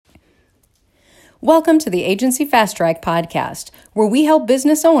Welcome to the Agency Fast Track podcast, where we help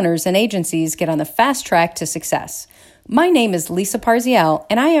business owners and agencies get on the fast track to success. My name is Lisa Parzial,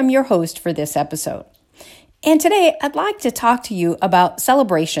 and I am your host for this episode. And today, I'd like to talk to you about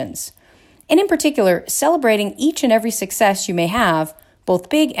celebrations, and in particular, celebrating each and every success you may have, both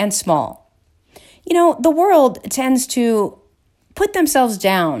big and small. You know, the world tends to put themselves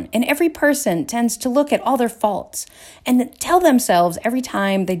down, and every person tends to look at all their faults and tell themselves every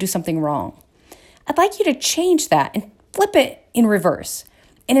time they do something wrong. I'd like you to change that and flip it in reverse,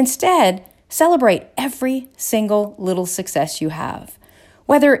 and instead celebrate every single little success you have.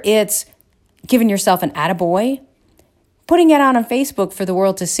 Whether it's giving yourself an attaboy, putting it out on Facebook for the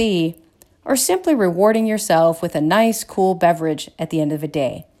world to see, or simply rewarding yourself with a nice, cool beverage at the end of the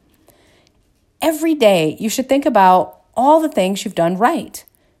day. Every day, you should think about all the things you've done right,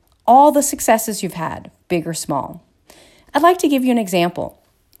 all the successes you've had, big or small. I'd like to give you an example.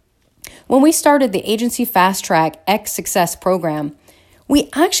 When we started the Agency Fast Track X Success program, we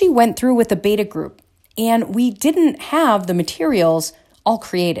actually went through with a beta group, and we didn't have the materials all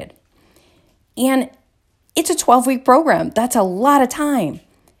created. And it's a 12-week program. That's a lot of time,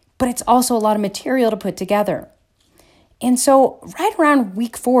 but it's also a lot of material to put together. And so right around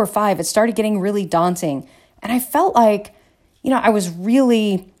week 4 or 5, it started getting really daunting. And I felt like, I was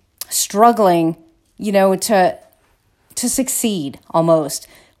really struggling, to succeed almost.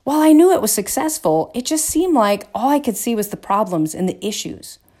 While I knew it was successful, it just seemed like all I could see was the problems and the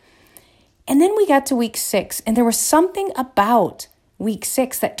issues. And then we got to week 6, and there was something about week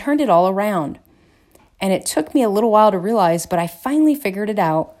 6 that turned it all around. And it took me a little while to realize, but I finally figured it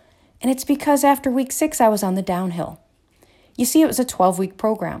out. And it's because after week 6, I was on the downhill. You see, it was a 12-week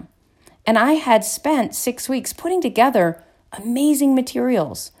program. And I had spent 6 weeks putting together amazing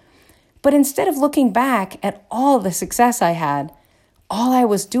materials. But instead of looking back at all the success I had, all I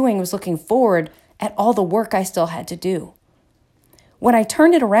was doing was looking forward at all the work I still had to do. When I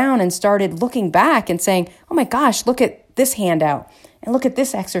turned it around and started looking back and saying, oh my gosh, look at this handout, and look at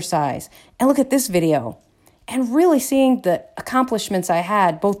this exercise, and look at this video, and really seeing the accomplishments I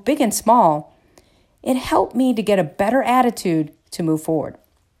had, both big and small, it helped me to get a better attitude to move forward.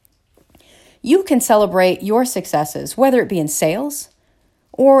 You can celebrate your successes, whether it be in sales,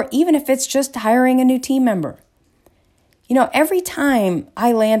 or even if it's just hiring a new team member. Every time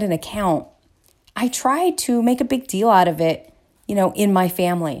I land an account, I try to make a big deal out of it, in my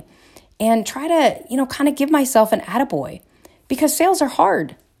family, and try to, kind of give myself an attaboy, because sales are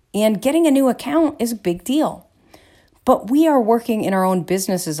hard and getting a new account is a big deal. But we are working in our own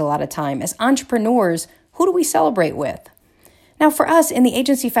businesses a lot of time. As entrepreneurs, who do we celebrate with? Now, for us in the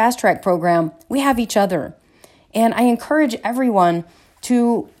Agency Fast Track program, we have each other. And I encourage everyone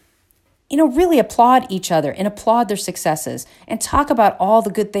to really applaud each other and applaud their successes and talk about all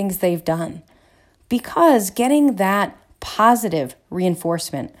the good things they've done. Because getting that positive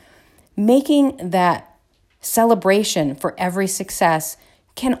reinforcement, making that celebration for every success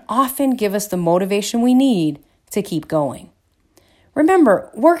can often give us the motivation we need to keep going. Remember,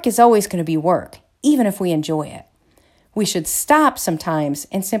 work is always going to be work, even if we enjoy it. We should stop sometimes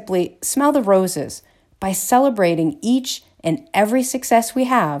and simply smell the roses by celebrating each and every success we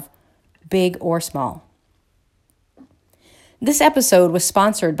have, big or small. This episode was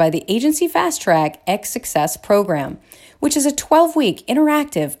sponsored by the Agency Fast Track X Success program, which is a 12-week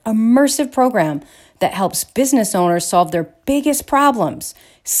interactive, immersive program that helps business owners solve their biggest problems,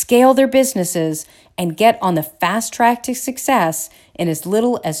 scale their businesses, and get on the fast track to success in as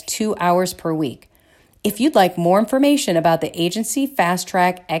little as 2 hours per week. If you'd like more information about the Agency Fast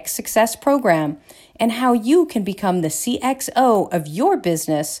Track X Success program and how you can become the CXO of your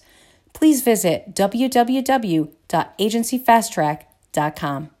business, please visit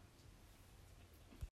www.agencyfasttrack.com.